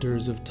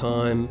centers of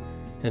time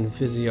and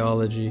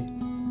physiology.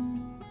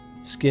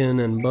 Skin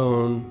and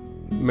bone,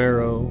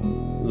 marrow,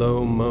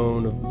 low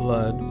moan of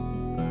blood.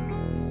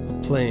 A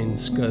plane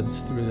scuds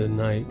through the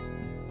night.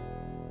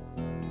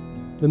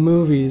 The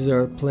movies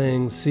are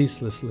playing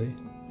ceaselessly.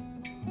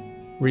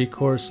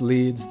 Recourse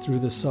leads through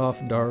the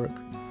soft dark,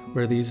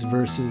 where these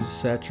verses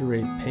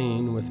saturate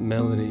pain with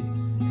melody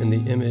and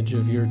the image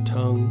of your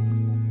tongue,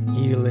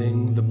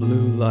 eeling the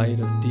blue light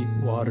of deep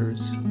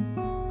waters,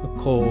 a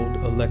cold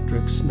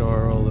electric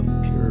snarl of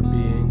pure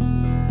being.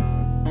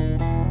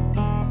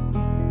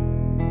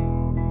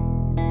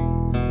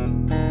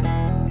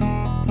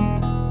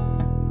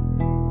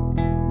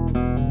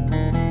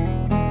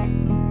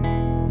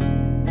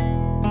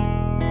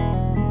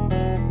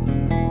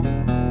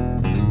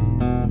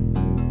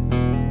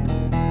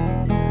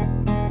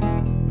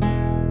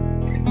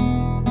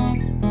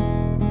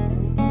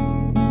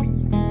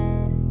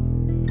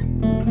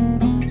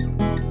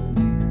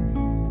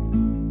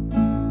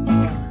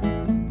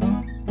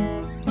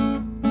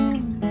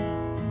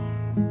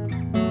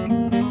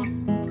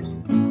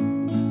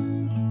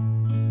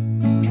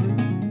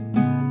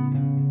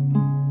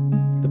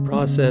 The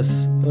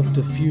process of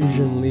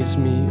diffusion leaves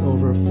me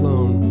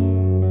overflown.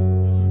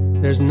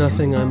 There's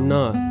nothing I'm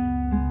not.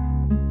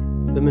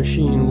 The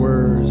machine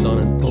whirs on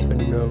an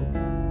open note,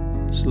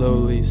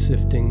 slowly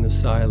sifting the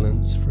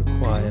silence for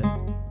quiet.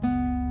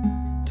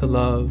 To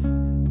love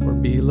or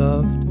be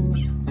loved,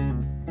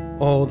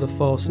 all the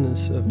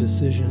falseness of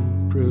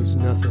decision proves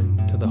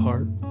nothing to the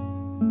heart.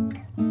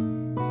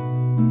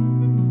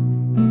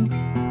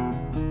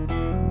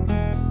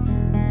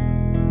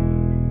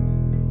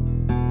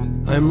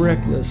 I'm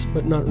reckless,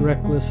 but not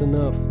reckless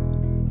enough.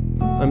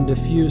 I'm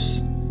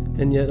diffuse,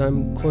 and yet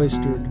I'm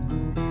cloistered.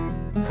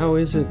 How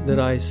is it that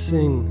I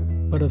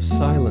sing, but of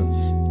silence?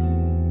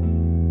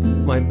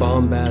 My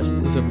bombast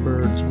is a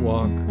bird's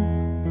walk.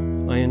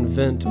 I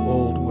invent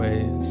old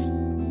ways.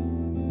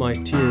 My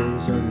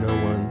tears are no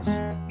one's.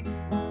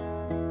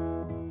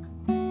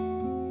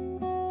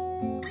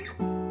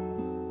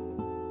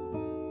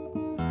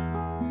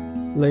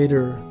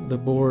 Later, the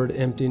bored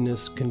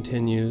emptiness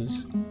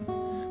continues.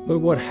 But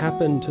what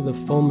happened to the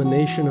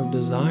fulmination of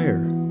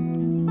desire?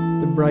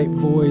 The bright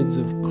voids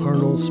of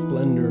carnal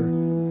splendor,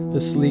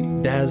 the sleek,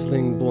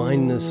 dazzling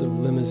blindness of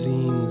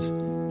limousines.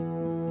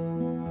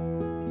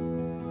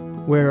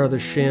 Where are the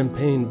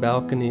champagne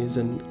balconies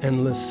and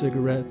endless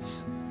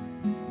cigarettes?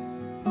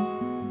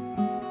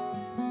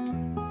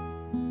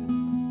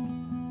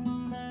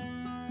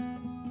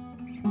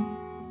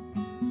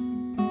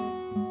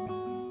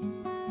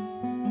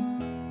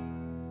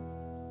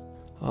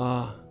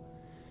 Ah,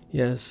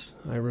 yes,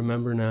 I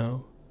remember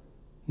now.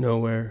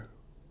 Nowhere.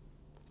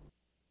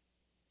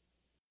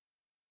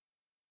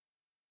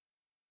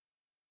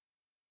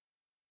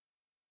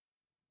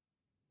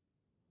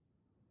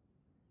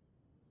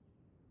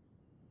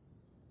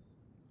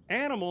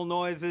 Animal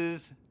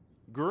noises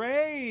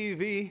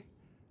Gravy.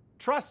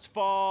 Trust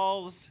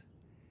falls.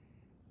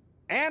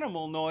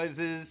 Animal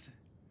noises.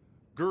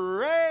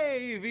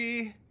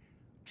 Gravy.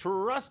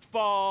 Trust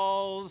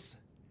falls.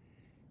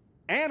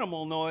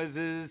 Animal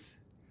noises.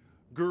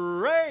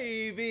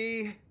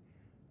 Gravy.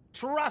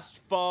 Trust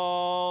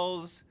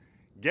falls.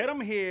 Get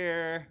 'em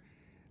here.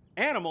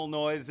 Animal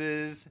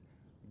noises.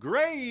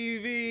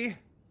 Gravy.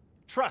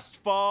 Trust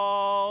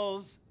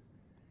falls.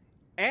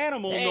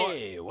 Animal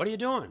Hey, what are you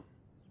doing?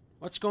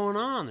 What's going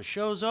on? The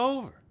show's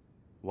over.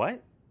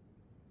 What?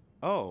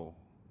 Oh,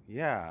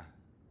 yeah.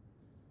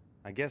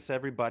 I guess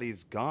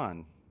everybody's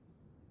gone.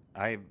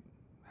 I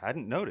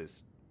hadn't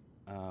noticed.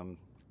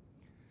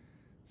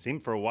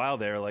 Seemed for a while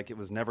there like it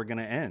was never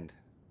gonna end.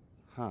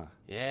 Huh.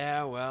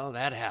 Yeah, well,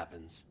 that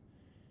happens.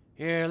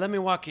 Here, let me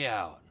walk you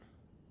out.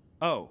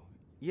 Oh,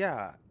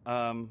 yeah.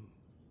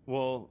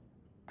 Well,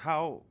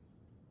 how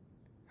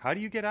do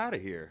you get out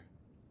of here?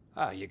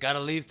 Oh, you gotta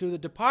leave through the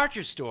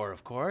departure store,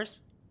 of course.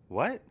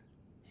 What?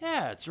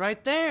 Yeah, it's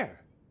right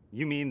there.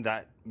 You mean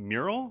that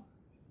mural?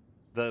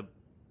 The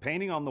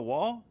painting on the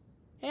wall?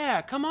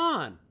 Yeah, come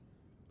on.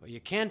 But you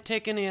can't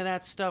take any of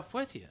that stuff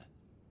with you.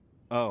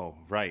 Oh,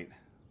 right.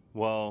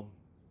 Well,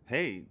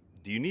 hey,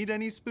 do you need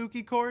any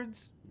spooky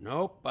chords?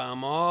 Nope,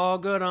 I'm all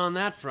good on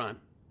that front.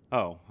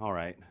 Oh, all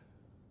right.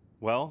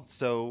 Well,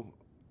 so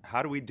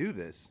how do we do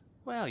this?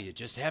 Well, you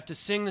just have to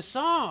sing the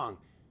song.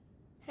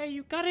 Hey,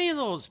 you got any of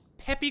those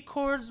peppy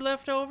chords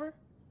left over?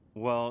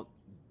 Well,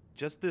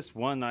 just this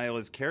one I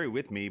always carry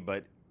with me,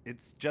 but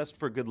it's just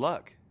for good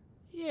luck.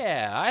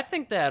 Yeah, I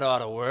think that ought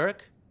to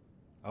work.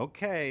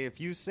 Okay, if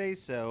you say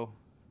so.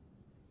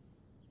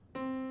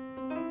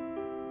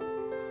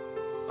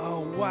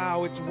 Oh,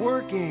 wow, it's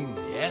working.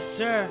 Yes,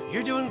 sir.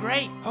 You're doing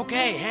great.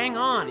 Okay, hang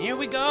on. Here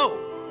we go.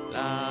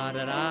 La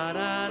da da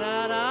da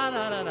da da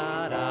da da da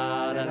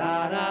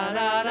da da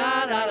da da.